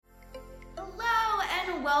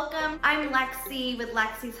welcome. I'm Lexi with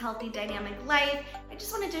Lexi's Healthy Dynamic Life. I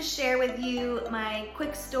just wanted to share with you my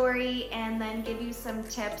quick story and then give you some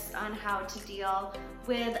tips on how to deal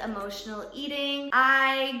with emotional eating.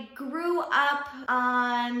 I grew up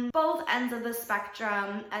on both ends of the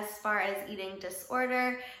spectrum as far as eating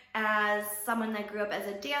disorder. As someone that grew up as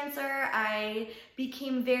a dancer, I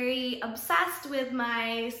became very obsessed with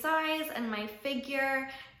my size and my figure,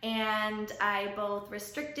 and I both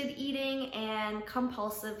restricted eating and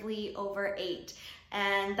compulsively overate.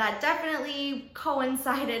 And that definitely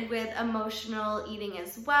coincided with emotional eating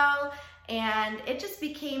as well. And it just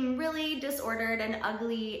became really disordered and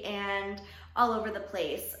ugly and all over the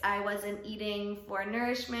place. I wasn't eating for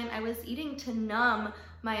nourishment, I was eating to numb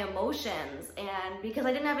my emotions, and because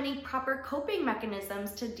I didn't have any proper coping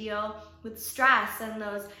mechanisms to deal with stress and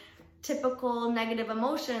those typical negative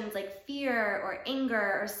emotions like fear or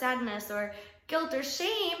anger or sadness or guilt or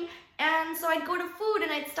shame. And so I'd go to food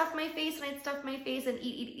and I'd stuff my face and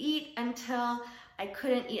eat until I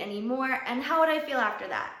couldn't eat anymore. And how would I feel after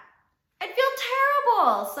that? I'd feel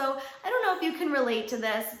terrible. So I don't know if you can relate to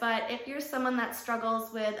this, but if you're someone that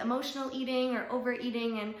struggles with emotional eating or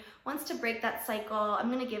overeating and wants to break that cycle,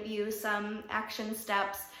 I'm gonna give you some action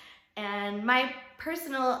steps and my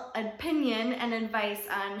personal opinion and advice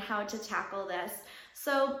on how to tackle this.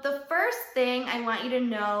 So the first thing I want you to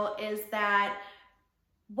know is that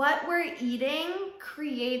what we're eating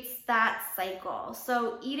creates that cycle.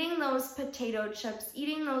 So eating those potato chips,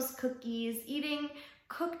 eating those cookies, eating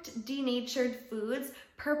cooked, denatured foods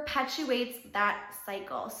perpetuates that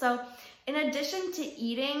cycle. So in addition to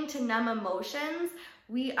eating to numb emotions,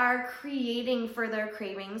 we are creating further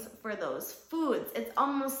cravings for those foods. It's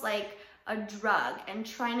almost like a drug and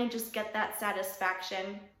trying to just get that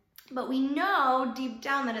satisfaction. But we know deep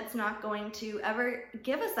down that it's not going to ever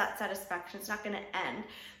give us that satisfaction. It's not going to end.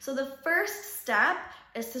 So the first step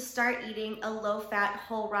is to start eating a low-fat,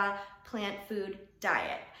 whole raw plant food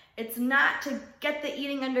diet. It's not to get the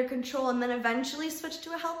eating under control and then eventually switch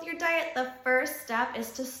to a healthier diet. The first step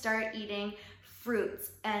is to start eating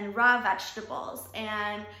fruits and raw vegetables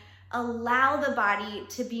and allow the body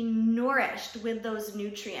to be nourished with those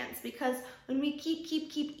nutrients, because when we keep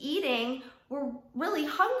eating, we're really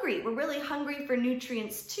hungry. We're really hungry for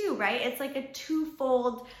nutrients too, right? It's like a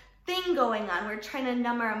twofold thing going on. We're trying to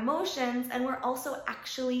numb our emotions and we're also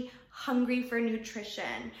actually hungry for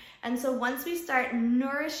nutrition. And so once we start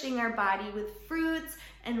nourishing our body with fruits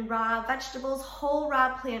and raw vegetables, whole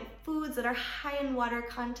raw plant foods that are high in water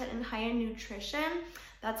content and high in nutrition,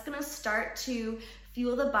 that's gonna start to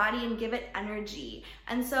fuel the body and give it energy.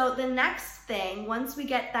 And so the next thing, once we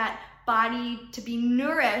get that body to be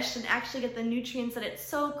nourished and actually get the nutrients that it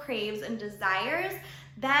so craves and desires,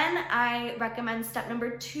 then I recommend step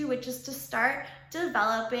number 2, which is to start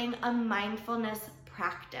developing a mindfulness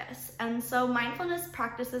practice. And so mindfulness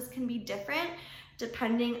practices can be different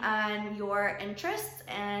depending on your interests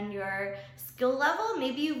and your skill level.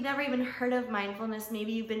 Maybe you've never even heard of mindfulness.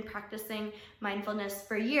 Maybe you've been practicing mindfulness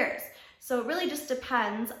for years. So it really just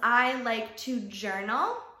depends. I like to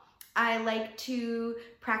journal. I like to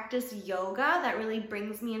practice yoga. That really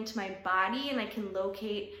brings me into my body and I can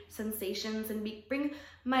locate sensations and bring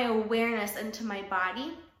my awareness into my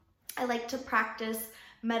body. I like to practice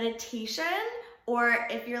meditation, or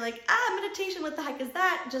if you're like, meditation, what the heck is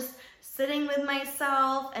that? Just sitting with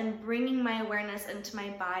myself and bringing my awareness into my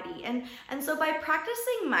body. And so by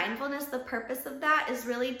practicing mindfulness, the purpose of that is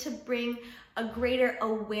really to bring a greater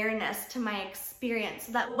awareness to my experience,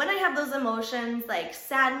 so that when I have those emotions like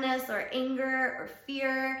sadness or anger or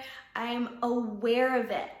fear, I'm aware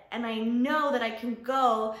of it and I know that I can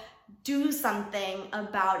go do something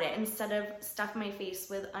about it instead of stuff my face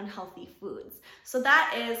with unhealthy foods. So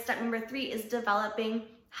that is step number 3, is developing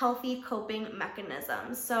healthy coping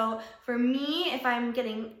mechanisms. So for me, if I'm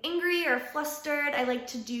getting angry or flustered, I like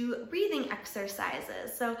to do breathing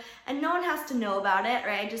exercises. So, and no one has to know about it,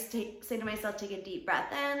 right? I just say to myself, take a deep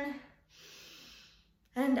breath in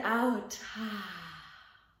and out.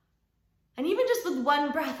 And even just with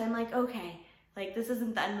one breath, I'm like, okay, like this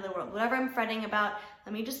isn't the end of the world. Whatever I'm fretting about,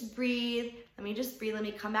 let me just breathe. Let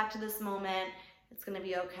me come back to this moment. It's gonna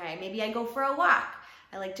be okay. Maybe I go for a walk.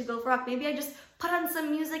 I like to go for a walk. Maybe I just put on some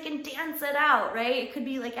music and dance it out, right? It could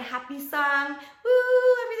be like a happy song,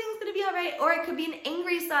 woo, everything's gonna be all right. Or it could be an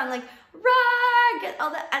angry song, like rah, get all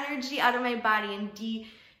the energy out of my body and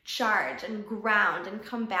decharge and ground and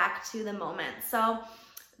come back to the moment. So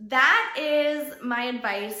that is my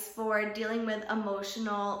advice for dealing with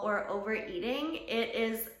emotional or overeating. It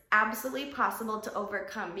is absolutely possible to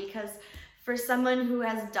overcome, because for someone who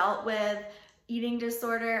has dealt with eating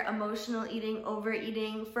disorder, emotional eating,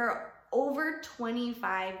 overeating for over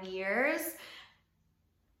 25 years.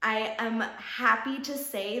 I am happy to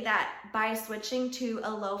say that by switching to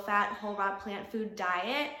a low-fat, whole raw plant food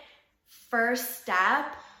diet, first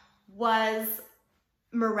step was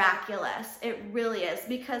miraculous. It really is,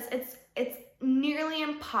 because it's nearly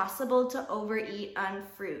impossible to overeat on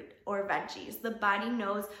fruit or veggies. The body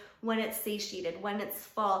knows when it's satiated, when it's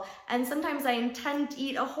full. And sometimes I intend to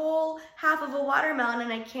eat a whole half of a watermelon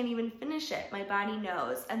and I can't even finish it. My body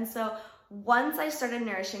knows. And so once I started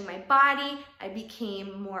nourishing my body, I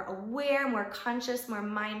became more aware, more conscious, more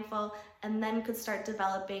mindful, and then could start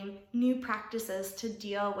developing new practices to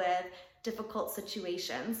deal with difficult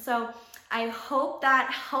situations. So I hope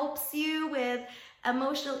that helps you with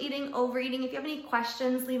emotional eating, overeating. If you have any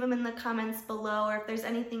questions, leave them in the comments below, or if there's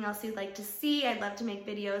anything else you'd like to see, I'd love to make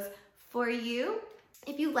videos for you.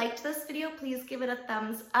 If you liked this video, please give it a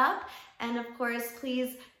thumbs up. And of course,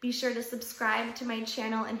 please be sure to subscribe to my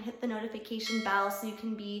channel and hit the notification bell so you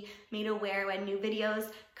can be made aware when new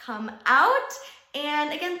videos come out.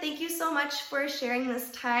 And again, thank you so much for sharing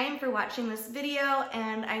this time, for watching this video,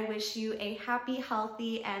 and I wish you a happy,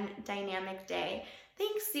 healthy, and dynamic day.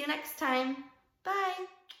 Thanks, see you next time. Bye.